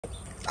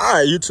All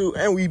right, YouTube,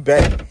 and we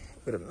back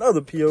with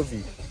another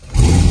POV.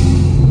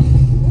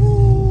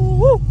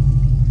 Woo!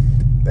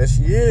 That's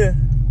yeah.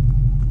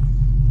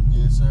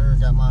 Yes, sir.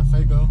 Got my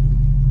Fago.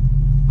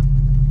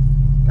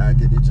 Gotta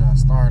get this job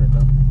started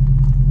though.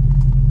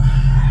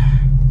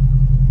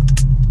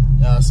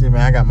 Y'all see,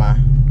 man, I got my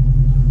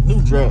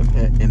new drag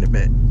hat in the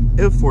back.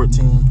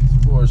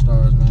 F14, 4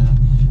 stars, man.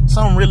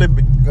 Something really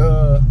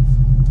bad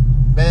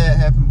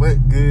happened, but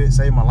good,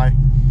 saved my life.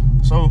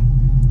 So,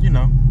 you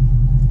know,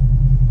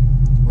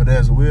 but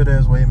there's a will,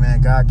 there's a way,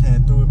 man. God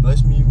came through it,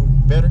 bless me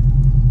even better.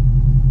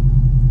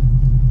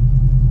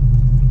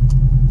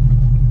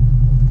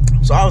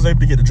 So I was able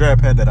to get the drag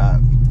pad that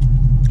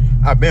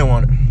I've been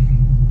wanting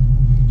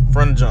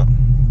from the jump.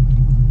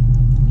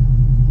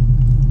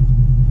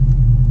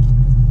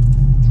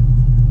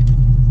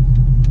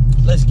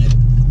 Let's get it.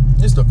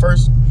 It's the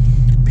first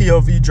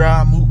POV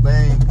drive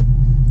mukbang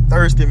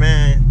Thursday,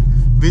 man,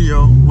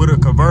 video with a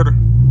converter,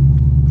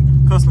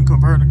 custom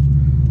converter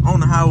on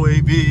the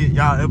highway vid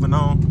y'all ever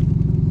known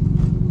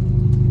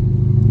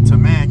to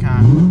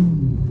mankind.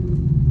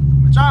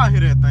 But y'all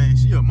hear that thing,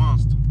 she a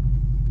monster.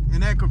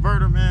 And that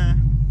converter, man,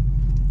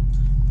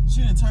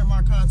 she done turned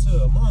my car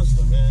to a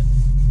monster, man.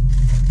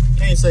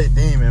 Can't say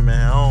demon,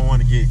 man. I don't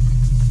want to get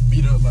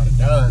beat up by the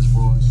Dodge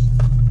boys.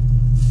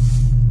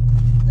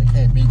 They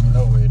can't beat me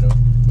no way though.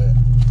 But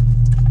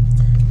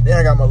then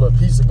I got my little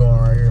pizza going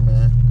right here,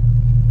 man.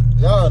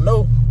 Y'all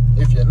know,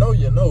 if you know,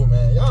 you know,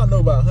 man. Y'all know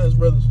about Hunt's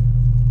Brothers.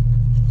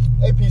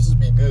 They pizzas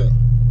be good.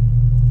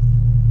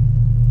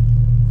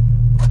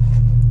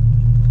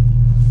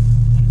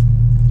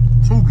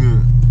 Too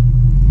good.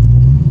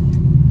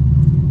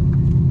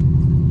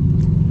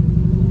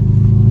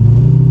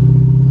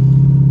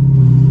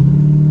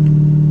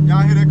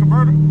 Y'all hear that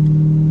converter?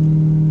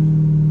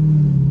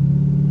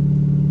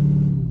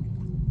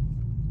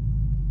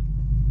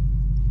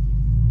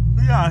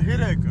 Do y'all hear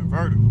that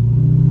converter?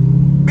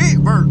 Big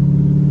vert.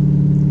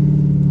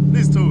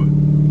 Listen to it.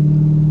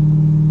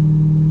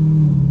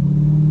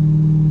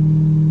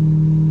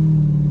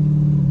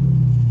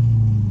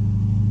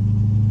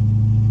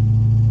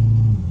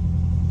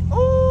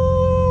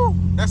 Ooh,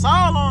 that's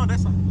all on.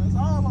 That's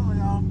all on,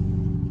 y'all.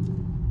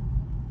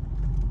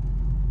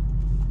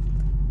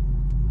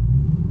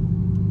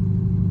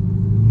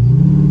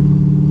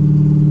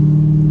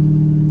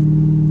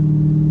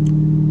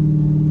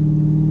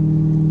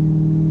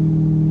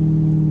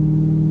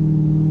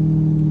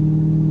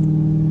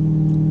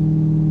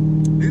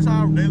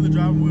 Daily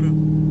driving with a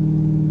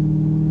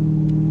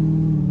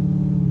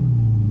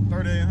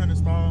 3800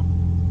 style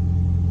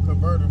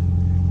converter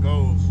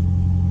goes.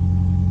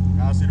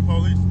 Y'all see the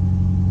police?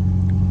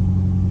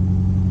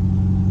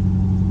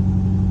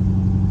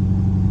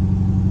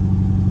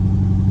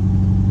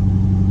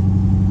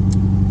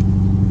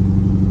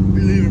 We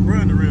leaving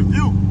bro in the rear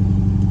view.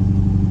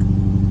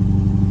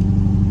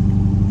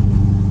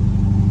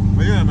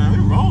 But yeah, man, we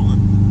rolling.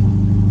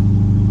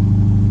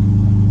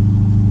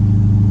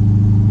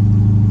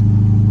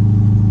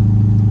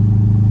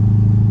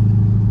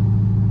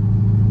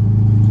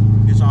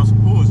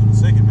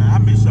 I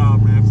miss y'all,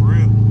 man, for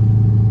real.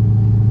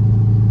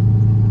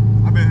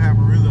 I've been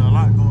having really a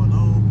lot going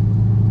on.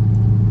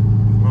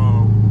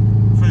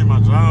 Between my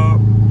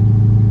job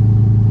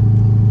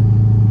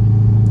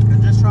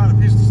and just trying to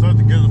piece the stuff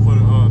together for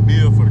the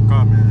bill for the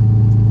car, man.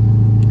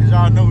 As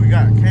y'all know, we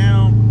got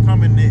Cam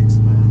coming next,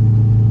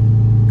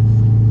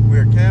 man.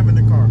 We're camming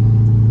the car.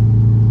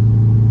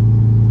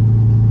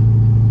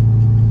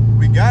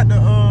 We got the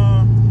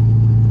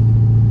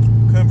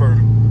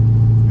converter.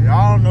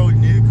 Y'all know you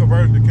need a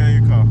converter to carry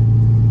your car.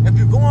 If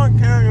you're going to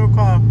carry your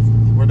car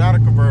without a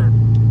converter,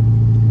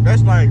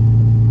 that's like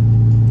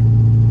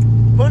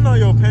putting on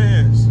your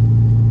pants,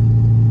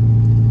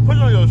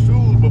 putting on your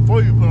shoes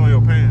before you put on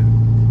your pants.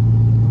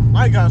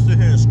 Now you gotta sit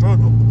here and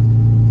struggle,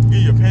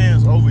 get your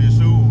pants over your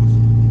shoes,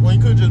 when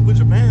you could just put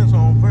your pants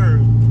on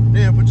first,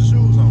 then put your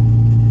shoes on.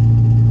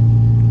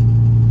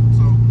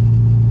 So,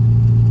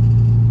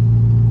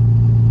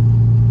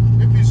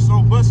 it be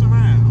so busting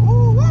around.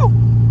 Ooh, woo!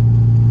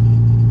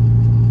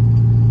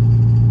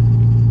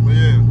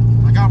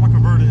 I got my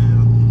converter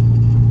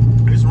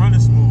in. It's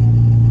running smooth.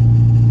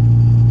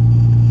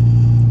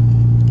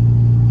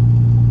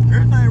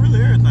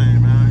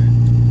 Everything,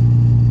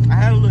 man. I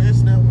had a little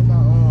incident with my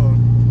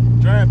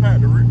drag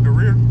pack, the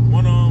rear.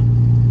 One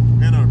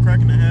ended up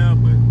cracking in half,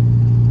 but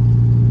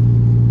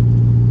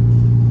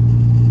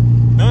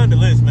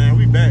nonetheless, man,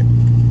 we back.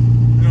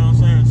 You know what I'm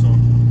saying? So,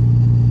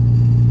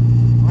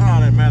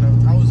 all that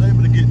matters. I was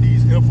able to get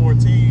these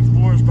F14s,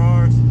 4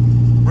 stars,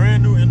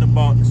 brand new in the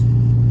box.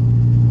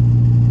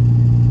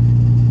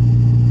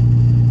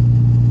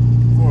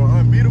 For an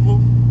unbeatable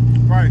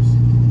price,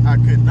 I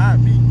could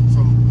not beat.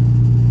 So,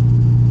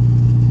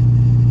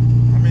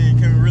 I mean,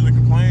 can we really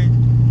complain?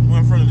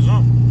 Went from the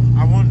jump.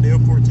 I wanted the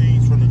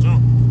F14s from the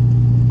jump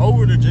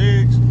over the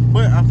Jegs,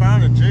 but I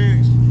found the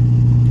Jegs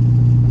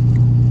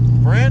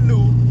brand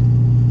new,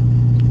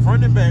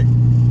 front and back,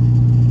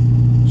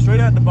 straight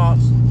out the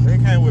box. They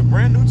came with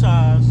brand new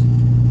tires,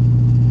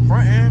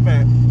 front and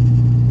back,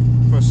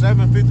 for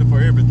 $750 for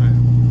everything.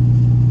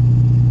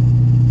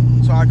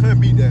 So I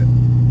couldn't beat that.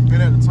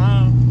 And at the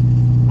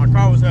time, my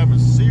car was having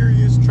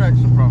serious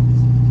traction problems.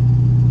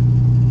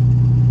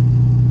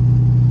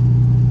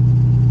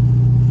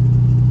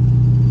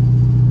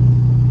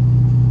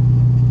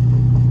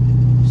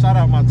 Shout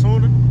out my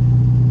tuner.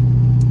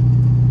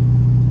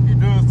 He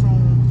does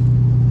tune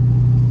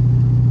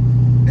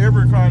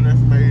every car that's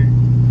made.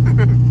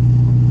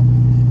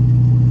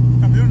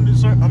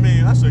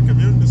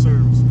 Community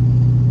service.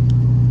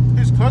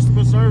 His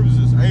customer service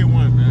is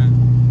A1, man.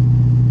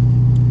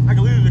 I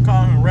can literally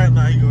call him right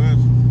now, he go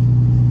answer.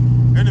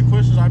 Any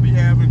questions I be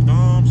having,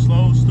 dumb,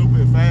 slow,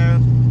 stupid,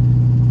 fast,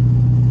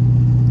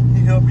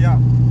 he help me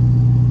out.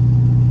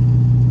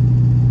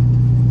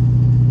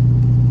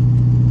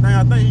 Dang,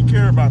 I think he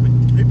care about me.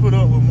 He put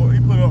up with more, he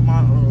put up with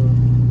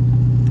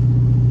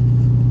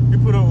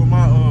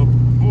my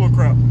bull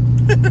crap.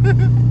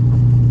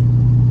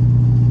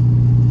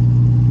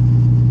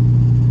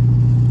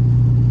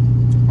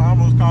 I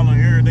almost call him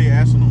every day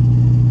asking him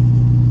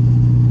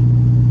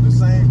the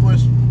same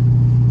question.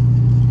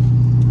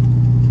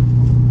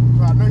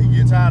 So I know he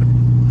gets tired of me.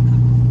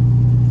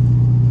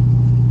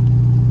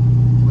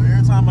 But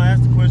every time I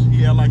ask the question,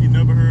 he act like he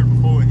never heard it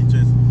before, and he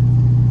just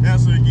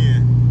answer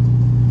again.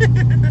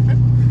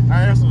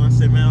 I asked him, I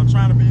said, man, I'm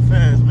trying to be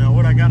fast, man.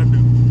 What I gotta do?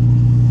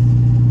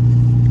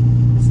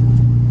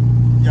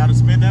 You gotta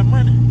spend that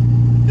money.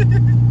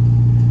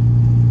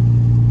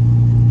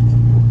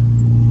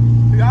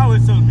 He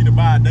always tells me to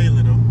buy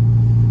daily though.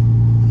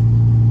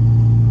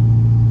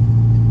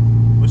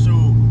 But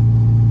shoot,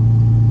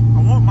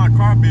 I want my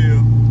car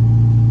bill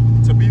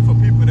to be for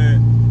people that,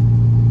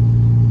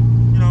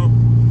 you know,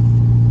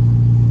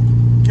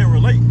 can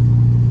relate.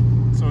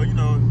 So, you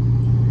know,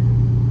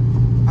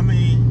 I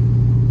mean,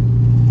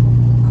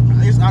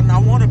 I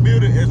want to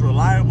build it as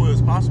reliable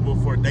as possible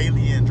for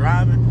daily and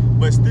driving,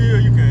 but still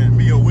you can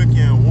be a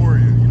weekend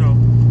warrior, you know,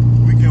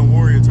 weekend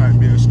warrior type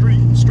build,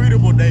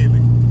 streetable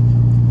daily.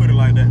 Put it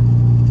like that.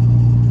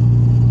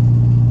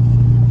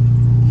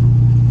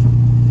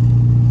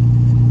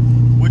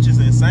 Which is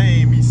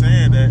insane, me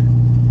saying that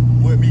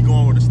with me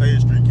going with a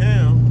stage 3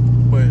 cam,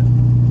 but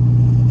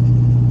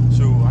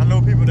shoot, I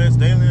know people that's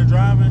daily and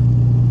driving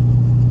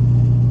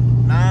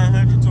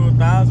 900 to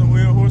 1,000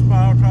 wheel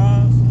horsepower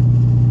cars,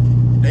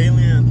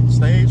 daily and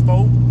stage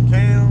 4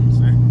 cams,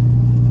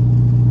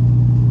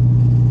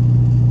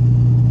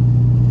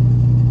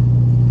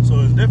 so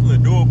it's definitely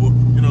doable,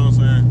 you know what I'm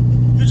saying?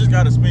 You just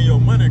gotta spend your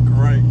money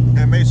correct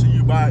and make sure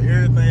you buy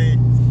everything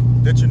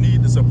that you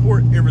need to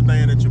support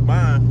everything that you're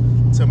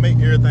buying to make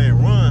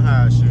everything run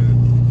how it should.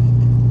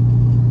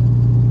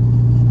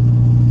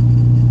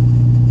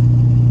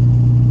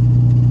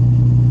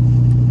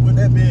 With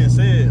that being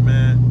said,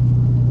 man,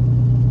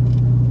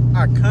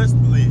 I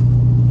constantly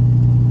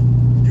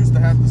used to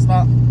have to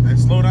stop and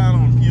slow down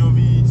on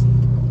POVs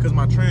because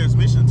my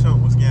transmission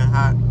temp was getting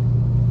hot.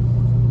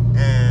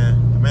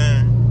 And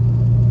man,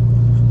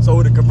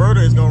 so the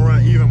converter is gonna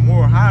run even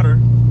more hotter.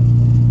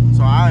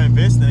 So I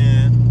invested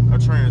in a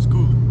trans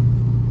cooler.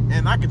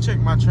 And I can check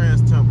my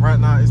trans temp right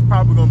now. It's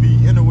probably gonna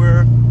be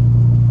anywhere,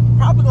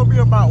 probably gonna be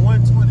about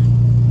 120.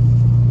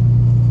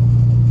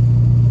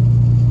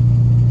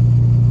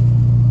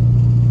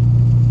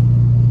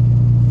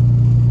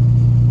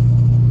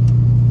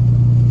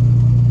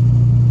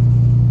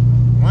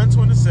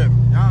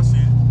 Y'all see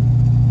it.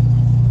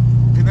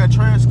 And that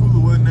trans cooler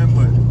wasn't that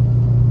much.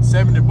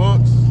 $70.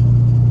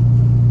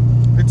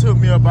 It took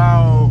me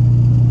about,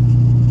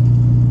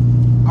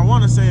 I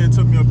want to say it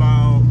took me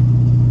about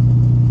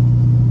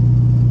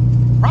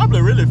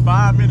probably really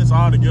 5 minutes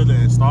altogether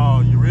to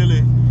install. You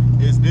really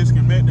is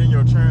disconnecting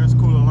your trans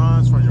cooler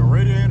lines from your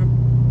radiator,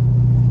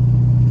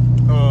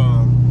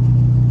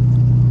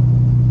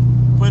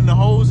 putting the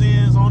hose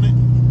ends on it,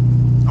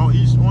 on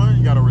each one.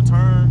 You got a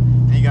return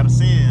and you got a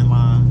send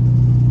line.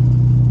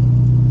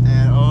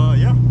 And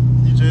yeah,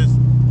 you just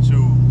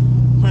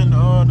putting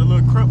the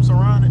little crimps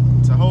around it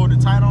to hold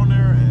it tight on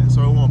there, and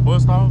so it won't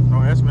bust off.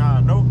 Don't ask me how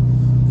I know,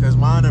 because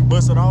mine done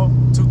busted off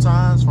 2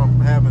 times from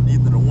having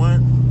either the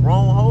one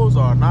wrong hose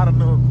or not a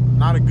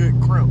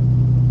good crimp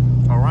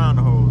around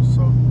the hose.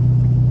 So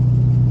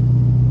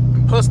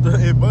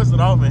it busted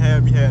off and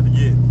had to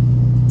get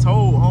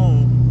towed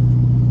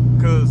home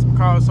because my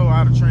car was so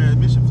out of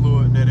transmission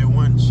fluid that it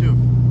wouldn't shift.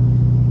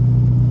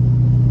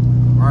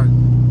 Alright,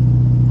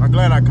 I'm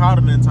glad I caught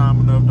it in time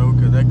enough though,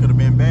 because that could have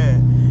been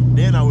bad.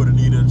 Then I would have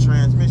needed a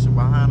transmission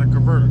behind a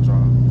converter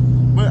job.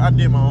 But I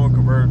did my own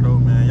converter though,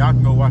 man. Y'all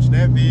can go watch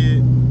that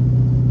vid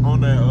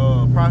on that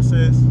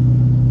process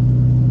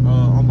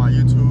on my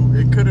YouTube.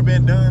 It could have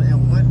been done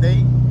in one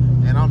day,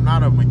 and I'm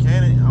not a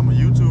mechanic, I'm a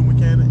YouTube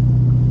mechanic,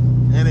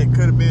 and it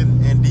could have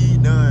been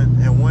indeed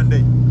done in one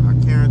day, I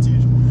guarantee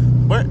you.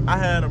 But I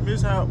had a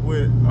mishap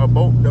with a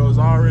bolt that was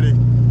already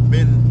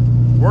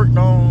been worked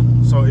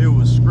on, so it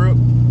was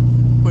stripped.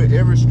 Put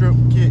every strip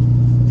kit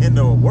in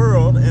the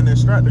world and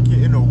extractor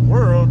kit in the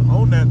world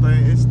on that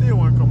thing, it still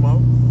wouldn't come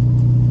off.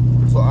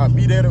 So I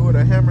beat at it with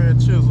a hammer and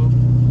chisel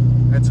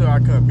until I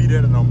couldn't beat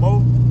at it no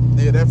more.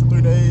 Did that for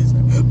 3 days.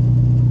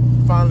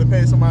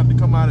 paid somebody to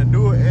come out and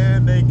do it,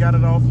 and they got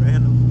it off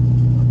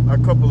in a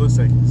couple of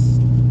seconds.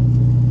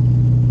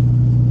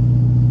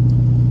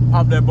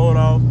 Popped that bolt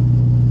off,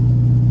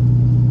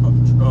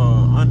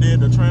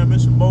 undid the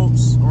transmission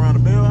bolts around the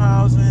bell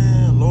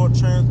housing, lowered the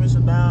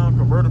transmission down,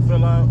 converter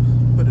fell out,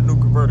 put the new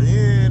converter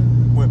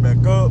in, went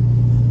back up,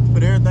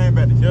 put everything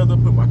back together,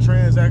 put my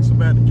transaxle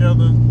back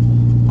together,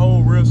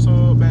 whole rear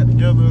sub back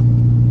together,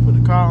 put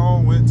the car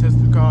on, went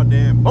tested the car,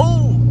 then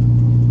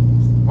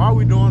boom! While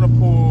we doing a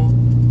pull,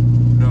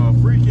 the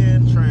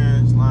freaking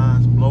trans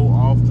lines blow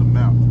off the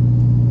map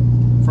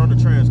from the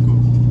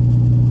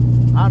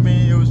transcooler. I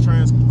mean, it was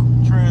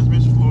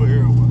transmission fluid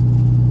everywhere.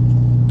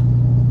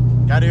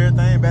 Got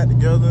everything back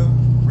together,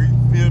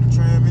 refilled the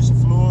transmission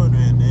fluid,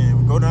 and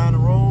then we go down the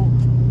road.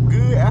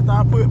 Good after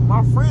I put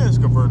my friend's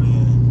converter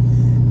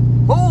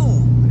in.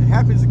 Boom! It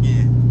happens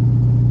again.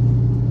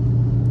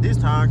 This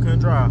time I couldn't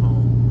drive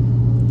home.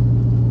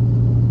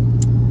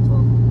 So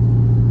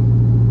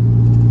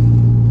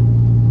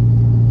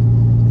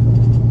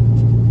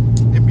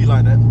it be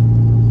like that.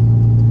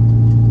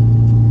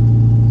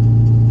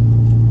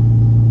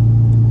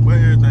 But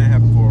everything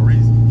happens for a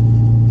reason.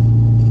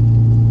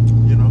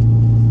 You know,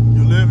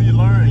 you live and you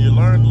learn, and you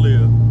learn to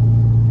live.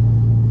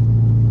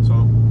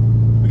 So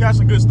we got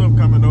some good stuff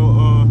coming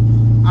though.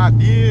 I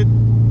did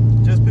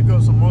just pick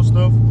up some more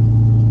stuff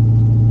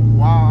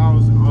while I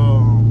was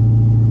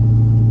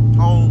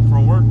home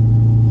from work.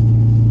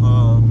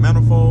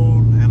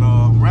 Manifold, and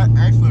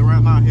actually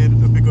right now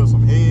headed to pick up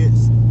some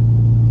heads.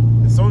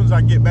 As soon as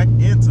I get back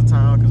into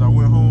town, because I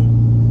went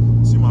home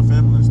to see my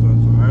family and stuff.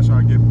 So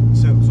actually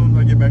as soon as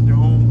I get back to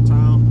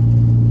hometown,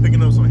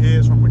 picking up some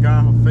heads from a guy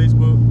on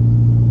Facebook.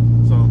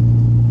 So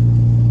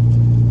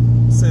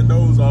send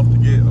those off to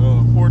get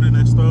ported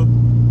and stuff,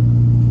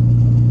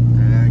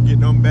 and get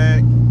them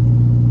back.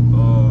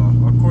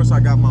 Of course, I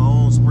got my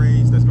own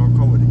springs that's gonna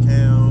come with the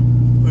cam,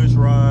 push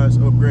rods,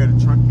 upgraded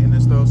trunking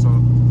and stuff. So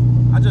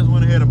I just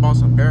went ahead and bought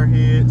some bare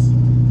heads.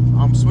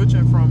 I'm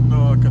switching from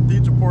the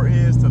cathedral port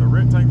heads to the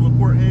rectangular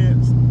port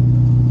heads,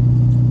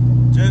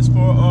 just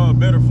for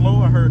better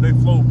flow. I heard they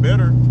flow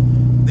better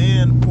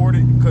than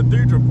ported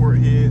cathedral port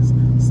heads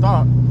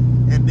stock,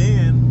 and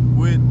then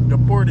with the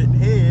ported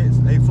heads,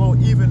 they flow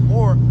even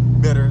more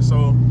better.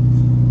 So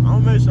I'm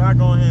gonna make sure I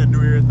go ahead and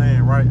do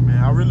everything right,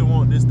 man. I really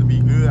want this to be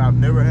good. I've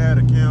never had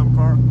a cam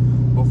car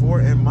before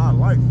in my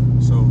life,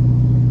 so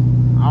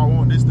I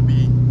want this to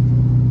be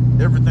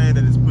everything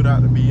that it's put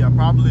out to be. I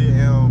probably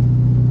am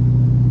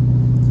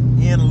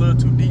in a little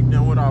too deep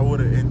than what I would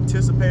have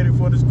anticipated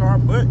for this car,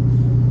 but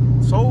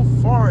so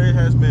far it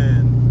has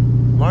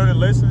been learning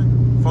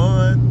lesson,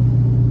 fun,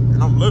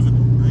 and I'm loving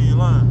it. I ain't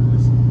lying.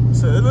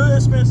 It's a little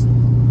expensive,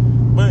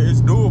 but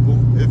it's doable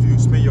if you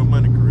spend your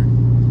money correct.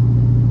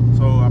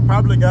 So I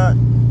probably got,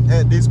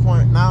 at this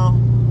point now,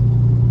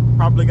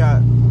 probably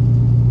got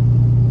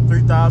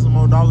 $3,000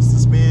 more to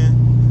spend.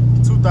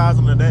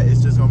 $2,000 of that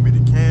is just gonna be the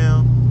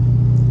cam.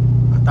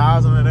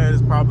 $1,000 of that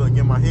is probably to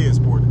get my head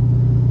sported.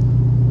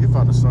 If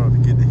I decide to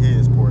get the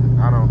head sported,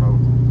 I don't know.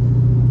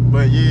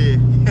 But yeah,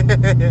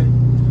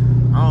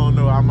 I don't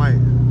know. I might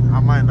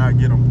not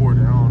get them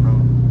ported. I don't know.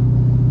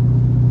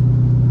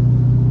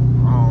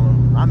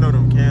 I know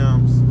them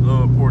cams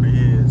love ported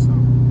heads, so.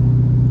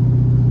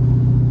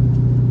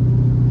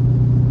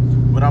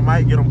 But I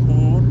might get them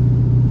pulled.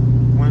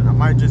 I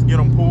might just get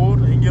them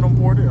pulled and get them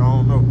ported. I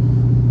don't know.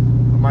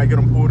 I might get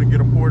them pulled and get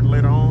them ported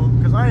later on,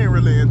 because I ain't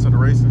really into the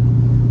racing.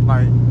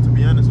 Like, to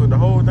be honest, with the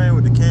whole thing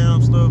with the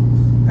cam stuff,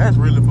 that's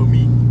really for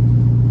me.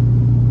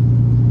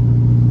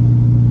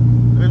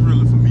 That's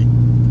really for me.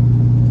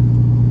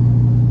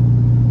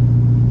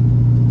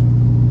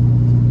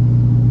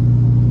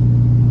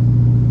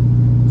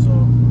 So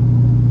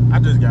I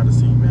just gotta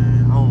see,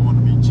 man. I don't want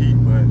to be cheap,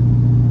 but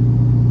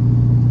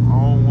I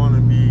don't want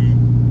to be.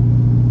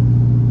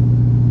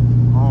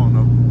 I don't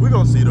know. We're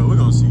gonna see though. We're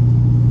gonna see.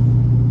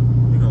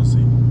 We're gonna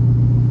see.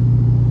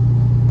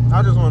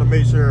 I just want to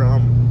make sure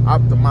I'm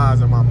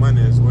optimizing my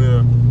money as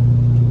well,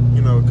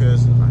 you know,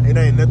 because it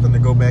ain't nothing to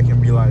go back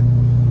and be like,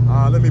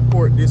 let me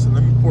port this and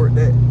let me port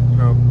that, you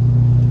know.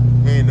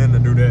 Ain't nothing to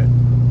do that.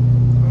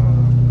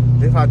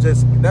 If I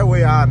just, that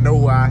way I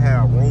know I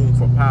have room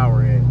for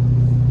power at.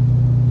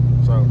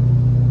 So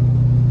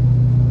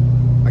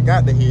I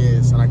got the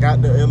heads and I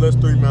got the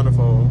LS3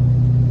 manifold.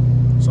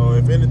 So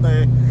if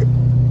anything,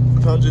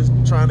 if I'm just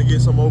trying to get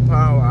some more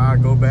power, I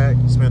go back,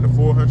 spend the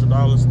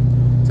 $400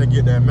 to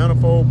get that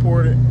manifold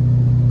ported,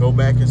 go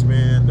back and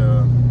spend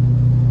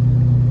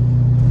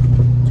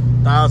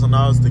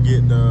 $1,000 to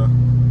get the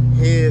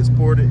heads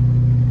ported,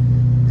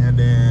 and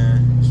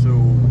then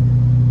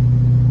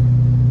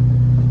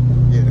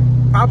yeah,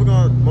 probably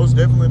gonna, most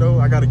definitely though,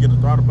 I gotta get the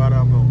throttle body.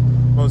 I'm gonna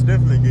most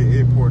definitely get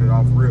it ported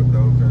off rip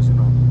though, because you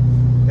know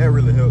that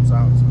really helps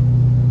out. So.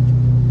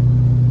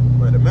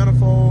 But the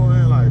manifold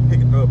and like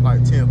picking up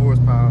like 10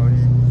 horsepower,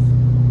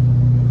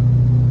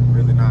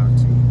 really not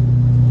too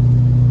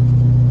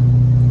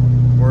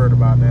worried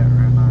about that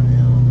right now.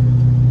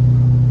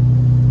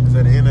 Because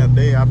at the end of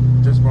the day,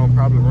 I'm just gonna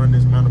probably run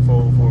this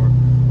manifold for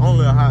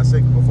only a hot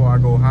second before I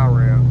go high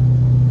ram.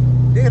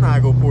 time I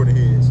go porta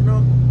heads, you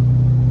know,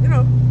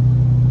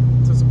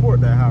 to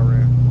support that high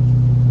rim.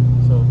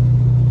 So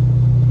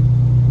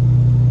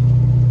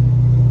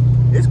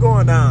it's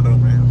going down though,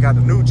 man. Got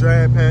the new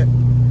drag pack.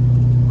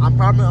 I'm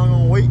probably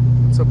gonna wait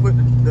to put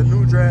the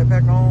new drag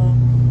pack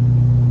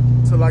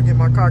on till I get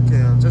my car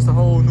cam. Just a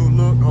whole new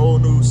look, whole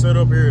new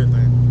setup,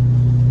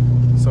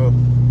 everything. So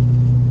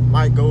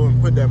might go and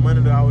put that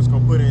money that I was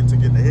gonna put in to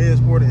get the head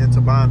sported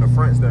into buying the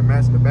fronts that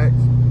match the backs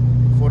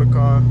for the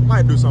car.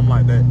 Might do something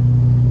like that.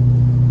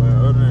 But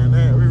other than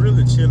that, we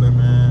really chilling,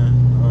 man.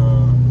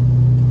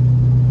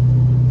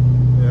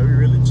 Yeah, we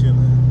really chilling.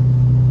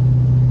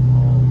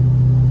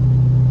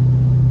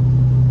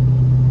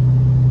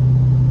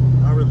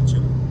 I'm really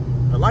chilling.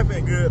 Life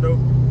ain't good though. You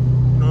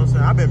know what I'm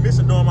saying? I've been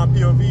missing doing my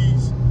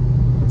POVs.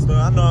 So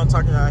I know I'm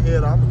talking out here.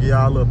 I'm gonna give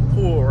y'all a little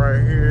pull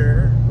right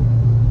here.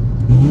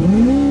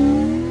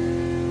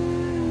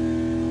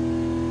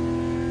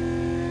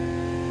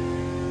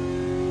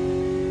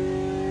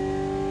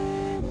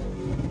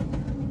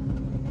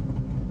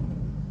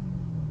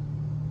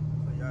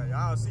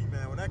 Y'all see,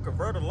 man, when that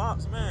converter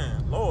locks,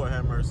 man, Lord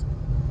have mercy.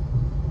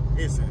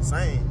 It's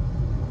insane.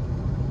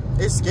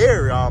 It's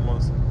scary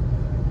almost.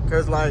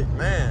 Cause like,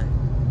 man,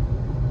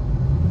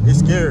 it's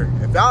scary.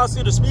 If y'all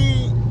see the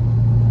speed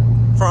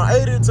from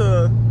 80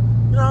 to,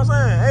 you know what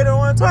I'm saying, 80 to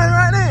 120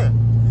 right now,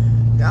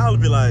 y'all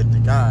be like,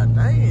 God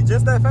dang,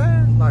 just that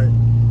fast? Like,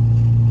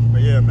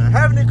 but yeah, man,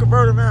 having a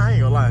converter, man, I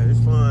ain't gonna lie, it's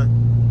fun.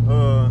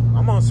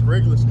 I'm on some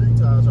regular street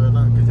tires right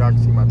now because y'all can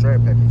see my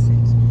drag packing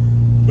seats.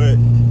 But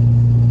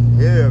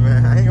yeah,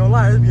 man, I ain't gonna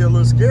lie, it'd be a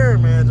little scary,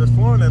 man, just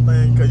flying that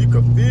thing, because you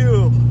can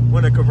feel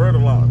when the converter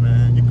lock,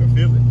 man. You can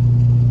feel it.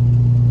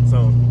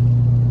 So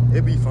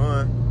it'd be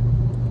fun.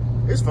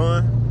 It's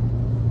fun.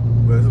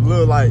 But it's a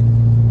little like,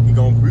 we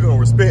gonna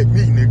respect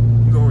me,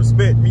 nigga. You gonna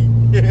respect me.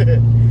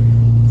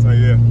 So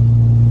yeah.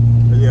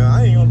 But yeah,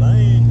 I ain't gonna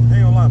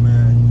lie,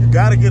 man. You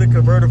gotta get a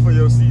converter for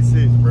your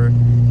C6, bro.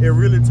 It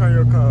really turn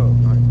your car up.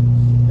 Like,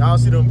 y'all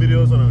see them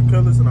videos on the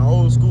colors in the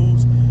old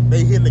schools,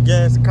 they hitting the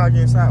gas, the car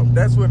getting south.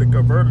 That's what the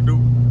converter do.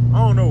 I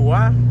don't know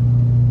why.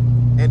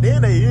 And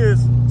then they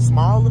is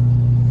smaller.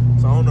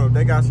 So I don't know if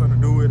they got something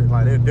to do with it.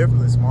 Like, they're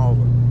definitely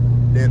smaller.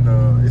 Then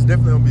it's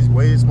definitely gonna be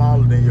way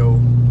smaller than your,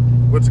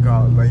 what's it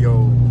called, like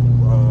your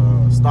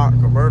stock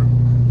converter.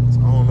 So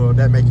I don't know if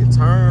that make it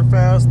turn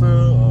faster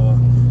or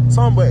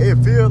something, but it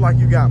feels like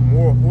you got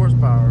more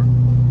horsepower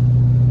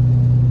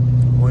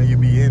when you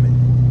be in it.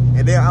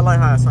 And then I like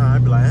how it sounds. I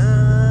be like,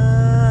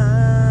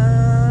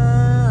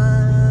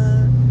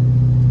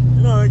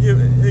 you know, it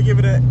give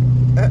it that,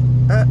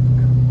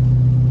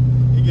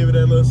 it give it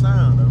that little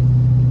sound though.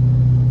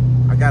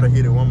 I gotta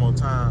hit it one more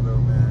time though,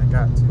 man. I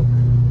got to.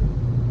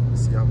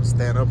 See, I'm gonna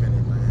stand up in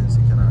it, man.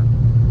 See, can I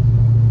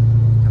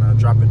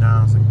drop it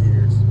down some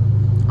gears?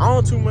 I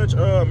don't too much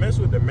mess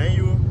with the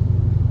manual.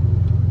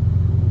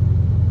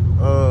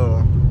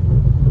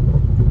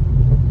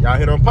 Y'all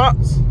hear them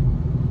pops?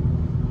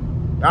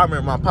 Y'all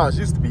remember my pops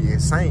used to be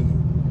insane.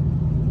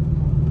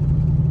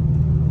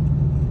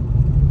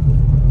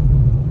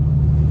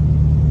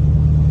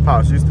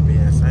 Pops used to be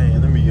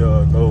insane. Let me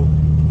go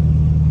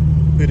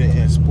put it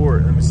in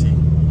sport. Let me see.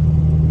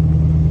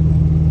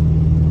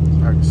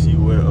 So I can see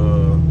what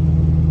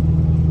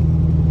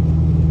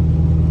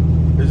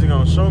is it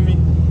gonna show me?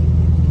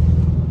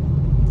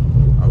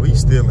 Oh,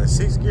 he's still in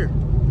 6th gear.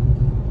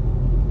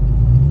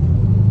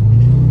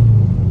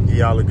 Give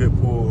y'all a good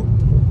pull.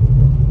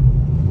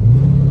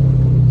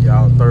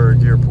 Y'all 3rd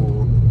gear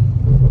pull.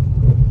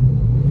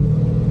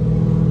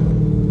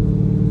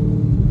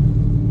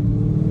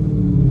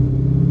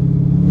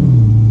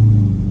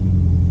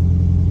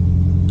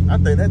 I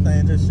think that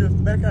thing just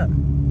shifted back out.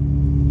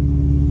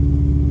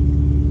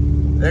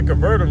 That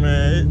converter,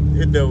 man,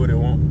 it did what it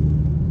want.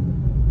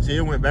 See,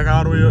 it went back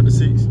all the way up to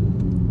 6.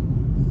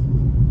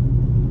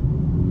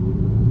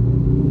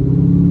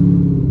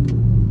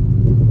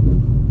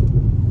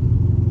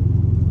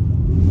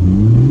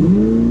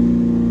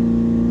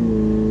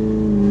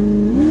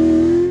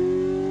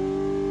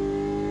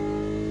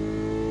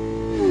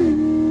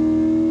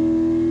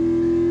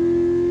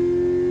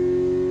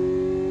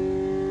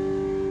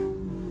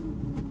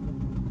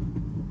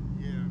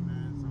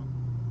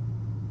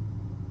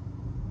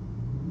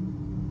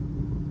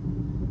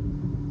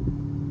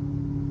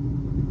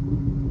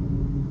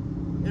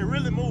 It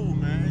really move,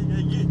 man.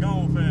 It get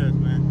going fast,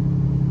 man.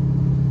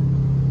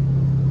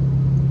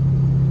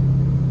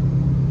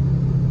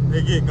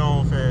 It get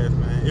going fast,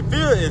 man. It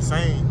feel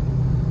insane.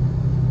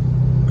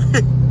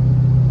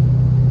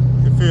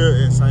 It feel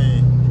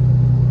insane.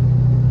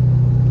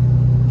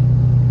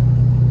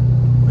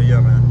 But yeah,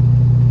 man.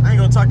 I ain't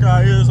gonna talk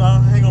our ears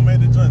off. I ain't gonna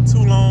make the joint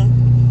too long.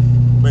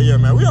 But yeah,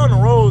 man. We on the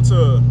road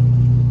to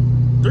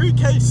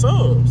 3K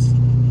subs,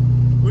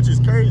 which is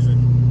crazy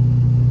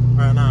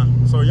right now.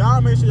 So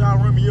y'all make sure y'all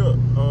run me up.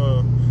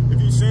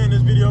 If you seeing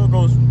this video,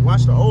 go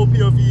watch the old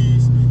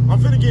POVs. I'm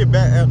finna get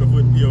back active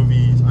with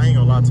POVs. I ain't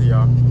gonna lie to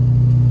y'all.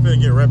 Finna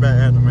get right back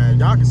active, man.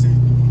 Y'all can see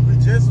we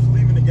just was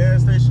leaving the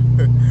gas station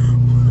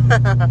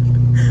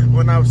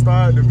when I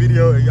started the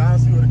video, and y'all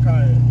see where the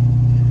car at.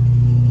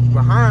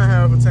 behind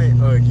half a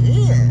tank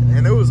again,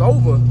 and it was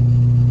over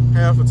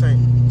half a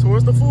tank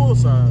towards the full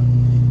side.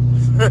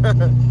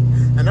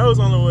 And that was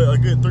only with a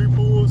good 3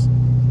 pulls.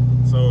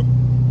 So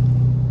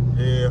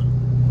yeah,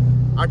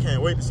 I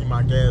can't wait to see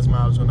my gas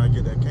mileage when I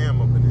get that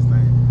cam up in this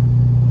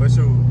thing. But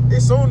shoot,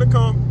 it's soon to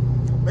come.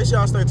 Make sure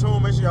y'all stay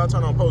tuned. Make sure y'all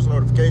turn on post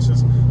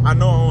notifications. I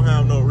know I don't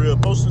have no real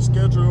posting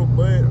schedule,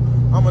 but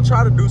I'm gonna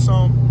try to do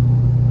something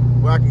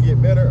where I can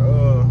get better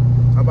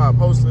about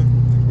posting.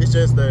 It's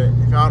just that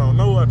if y'all don't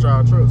know, I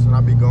drive trucks and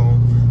I be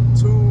gone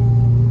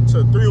 2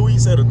 to 3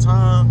 weeks at a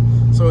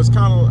time. So it's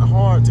kind of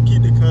hard to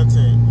keep the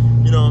content,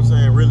 you know what I'm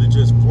saying, really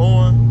just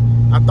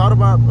flowing. I thought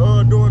about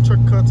doing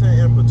truck content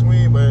in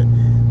between, but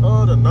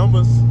the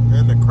numbers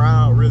and the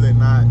crowd really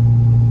not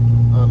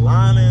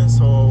aligning.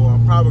 So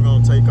I'm probably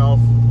gonna take off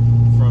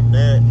from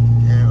that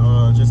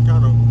and just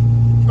kind of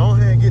go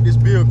ahead and get this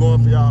build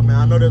going for y'all, man.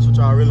 I know that's what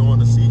y'all really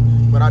want to see,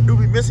 but I do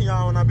be missing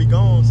y'all when I be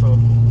gone. So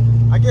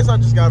I guess I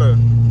just gotta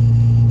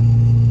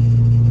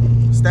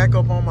stack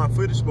up on my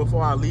footage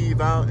before I leave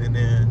out, and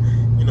then,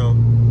 you know,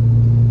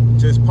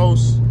 just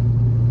post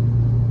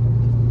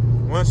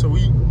once a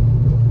week.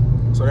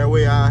 So that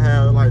way I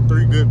have like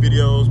 3 good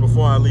videos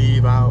before I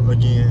leave out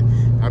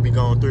again. I'll be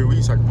gone 3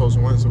 weeks. I can post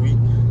once a week,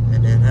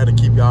 and then have to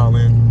keep y'all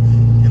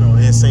in, you know,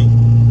 in sync.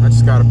 I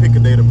just gotta pick a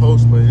day to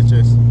post, but it's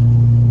just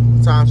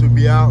times we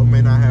be out,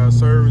 may not have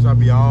service. I'll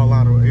be all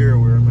out of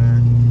everywhere,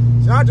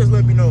 man. So y'all just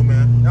let me know,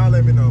 man. Y'all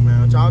let me know,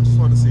 man. Y'all just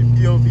want to see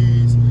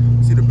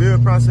POVs, see the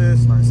build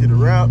process, like see the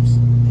wraps.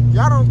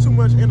 Y'all don't too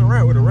much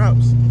interact with the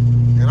wraps,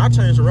 and I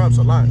change the wraps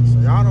a lot, so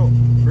y'all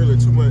don't really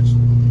too much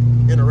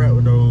interact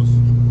with those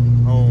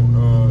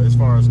on as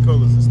far as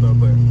colors and stuff.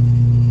 But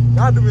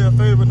y'all do me a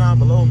favor down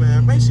below,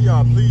 man. Make sure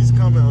y'all please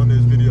comment on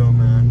this video,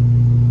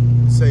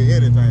 man. Say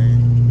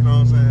anything, you know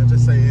what I'm saying?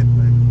 Just say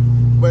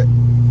anything. But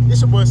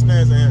it's your boy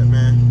Snaz Ant,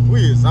 man.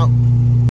 We is out.